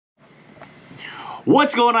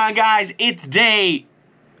What's going on, guys? It's day...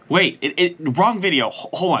 Wait, wrong video.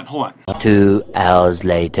 Hold on. 2 hours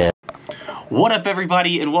later. What up,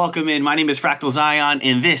 everybody, and welcome in. My name is FractalZion,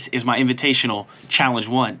 and this is my Invitational Challenge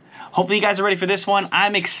 1. Hopefully you guys are ready for this one.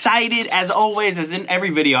 I'm excited, as always, as in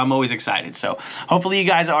every video, I'm always excited. So hopefully you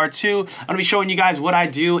guys are too. I'm gonna be showing you guys what I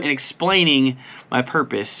do and explaining my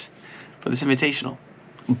purpose for this Invitational.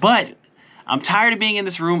 But I'm tired of being in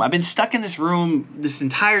this room. I've been stuck in this room this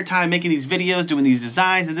entire time making these videos, doing these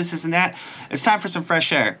designs and this and that. It's time for some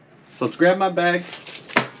fresh air. So let's grab my bag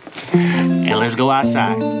and let's go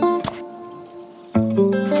outside.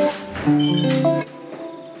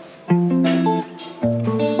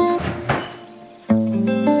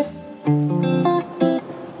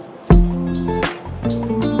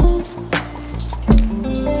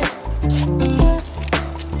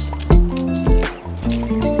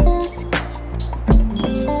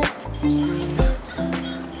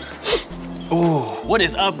 What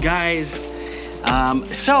is up, guys?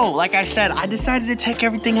 So like I said, I decided to take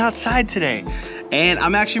everything outside today, and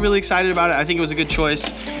I'm actually really excited about it. I think it was a good choice.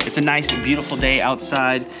 It's a nice and beautiful day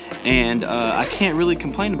outside, and I can't really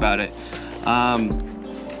complain about it.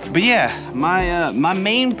 But yeah, my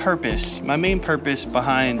main purpose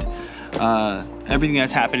behind everything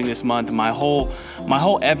that's happening this month, my whole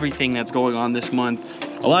everything that's going on this month.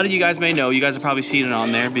 A lot of you guys may know, you guys have probably seen it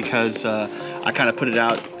on there because I kind of put it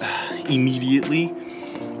out immediately.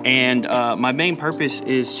 And my main purpose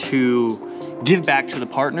is to give back to the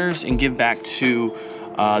partners and give back to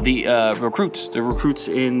the recruits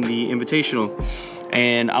in the Invitational.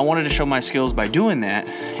 And I wanted to show my skills by doing that.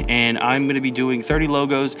 And I'm gonna be doing 30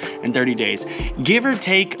 logos in 30 days. Give or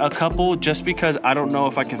take a couple, just because I don't know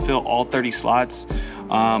if I can fill all 30 slots.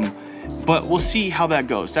 But we'll see how that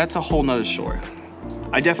goes. That's a whole nother story.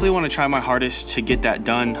 I definitely want to try my hardest to get that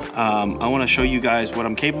done. I want to show you guys what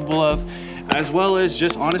I'm capable of, as well as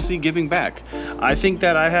just honestly giving back. I think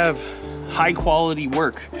that I have high quality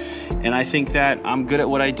work, and I think that I'm good at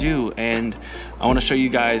what I do, and I want to show you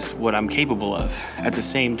guys what I'm capable of. At the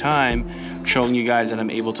same time, showing you guys that I'm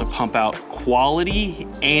able to pump out quality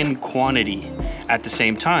and quantity at the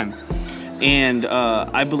same time. And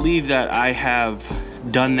I believe that I have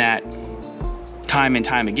done that time and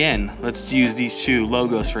time again. Let's use these two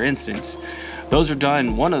logos for instance. Those are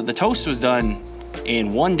done, the toast was done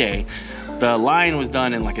in 1 day. The line was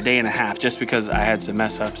done in like a day and a half, just because I had some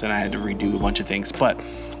mess ups and I had to redo a bunch of things. But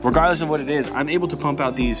regardless of what it is, I'm able to pump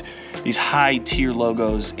out these high tier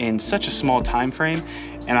logos in such a small time frame,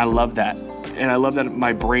 and I love that. And I love that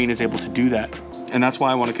my brain is able to do that. And that's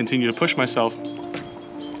why I want to continue to push myself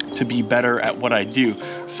to be better at what I do.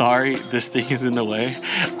 Sorry, this thing is in the way.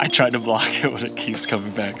 I tried to block it, but it keeps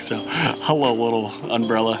coming back. So hello, little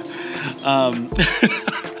umbrella.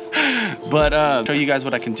 But show you guys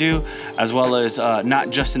what I can do, as well as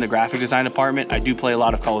not just in the graphic design department. I do play a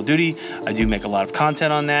lot of Call of Duty. I do make a lot of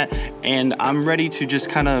content on that, and I'm ready to just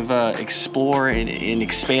kind of explore and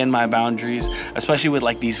expand my boundaries, especially with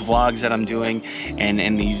like these vlogs that I'm doing,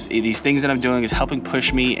 and these things that I'm doing is helping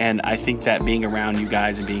push me. And I think that being around you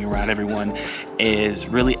guys and being around everyone is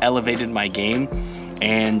really elevated my game.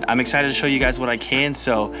 And I'm excited to show you guys what I can.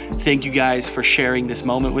 So thank you guys for sharing this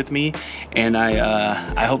moment with me. And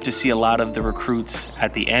I hope to see a lot of the recruits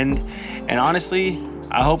at the end. And honestly,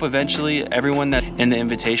 I hope eventually everyone that in the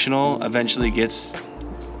Invitational eventually get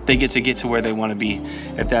to where they want to be.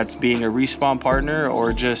 If that's being a respawn partner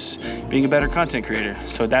or just being a better content creator.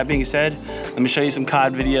 So with that being said, let me show you some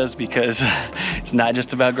COD videos, because it's not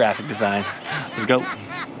just about graphic design. Let's go.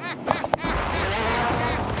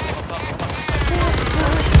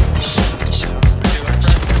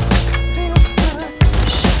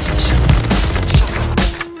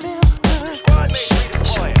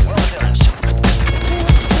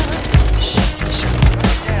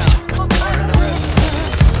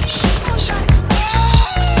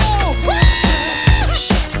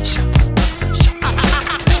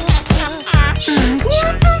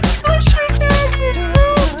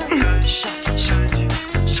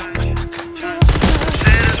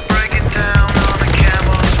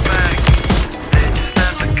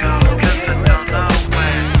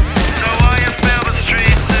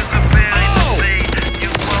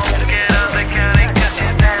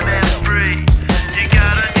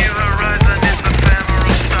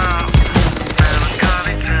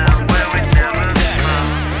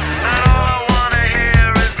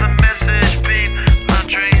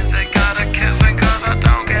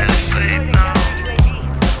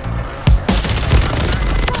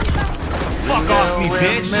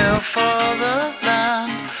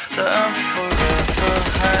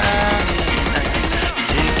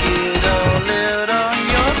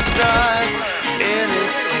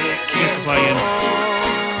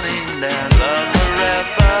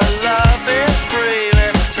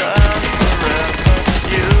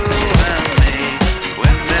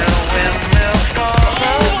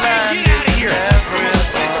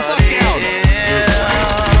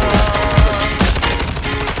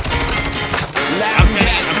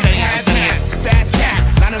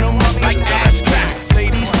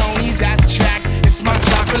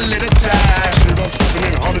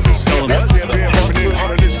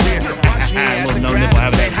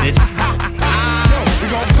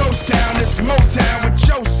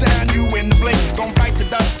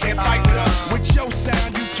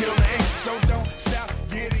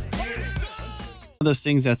 of those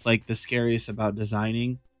things that's like the scariest about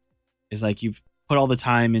designing is like you've put all the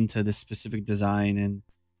time into this specific design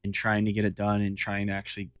and trying to get it done and trying to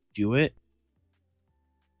actually do it,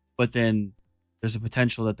 but then there's a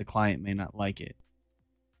potential that the client may not like it.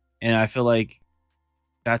 And I feel like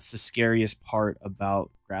that's the scariest part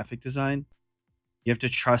about graphic design. You have to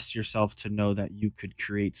trust yourself to know that you could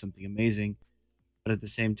create something amazing, but at the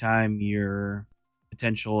same time, your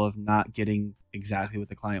potential of not getting exactly what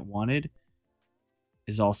the client wanted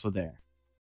is also there.